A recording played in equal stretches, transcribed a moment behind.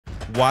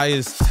Why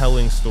is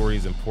telling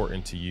stories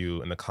important to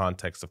you in the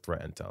context of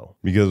threat intel?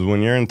 Because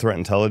when you're in threat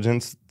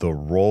intelligence, the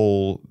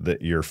role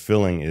that you're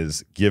filling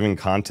is giving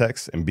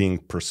context and being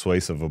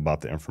persuasive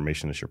about the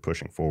information that you're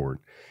pushing forward.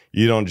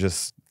 You don't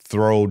just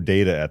throw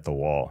data at the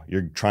wall.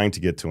 You're trying to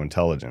get to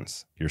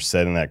intelligence. You're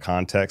setting that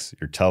context.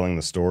 You're telling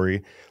the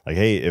story. Like,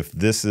 hey, if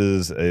this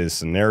is a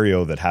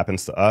scenario that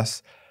happens to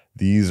us,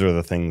 these are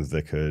the things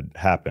that could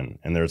happen.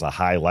 And there's a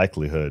high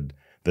likelihood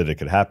that it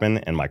could happen.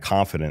 And my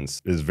confidence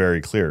is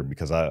very clear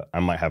because I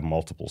might have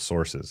multiple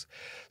sources.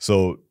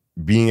 So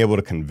being able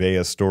to convey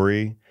a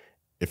story,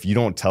 if you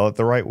don't tell it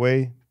the right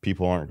way,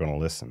 people aren't going to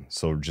listen.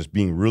 So just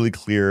being really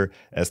clear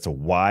as to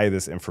why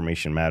this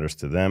information matters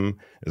to them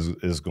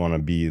is going to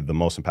be the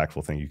most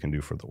impactful thing you can do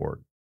for the org.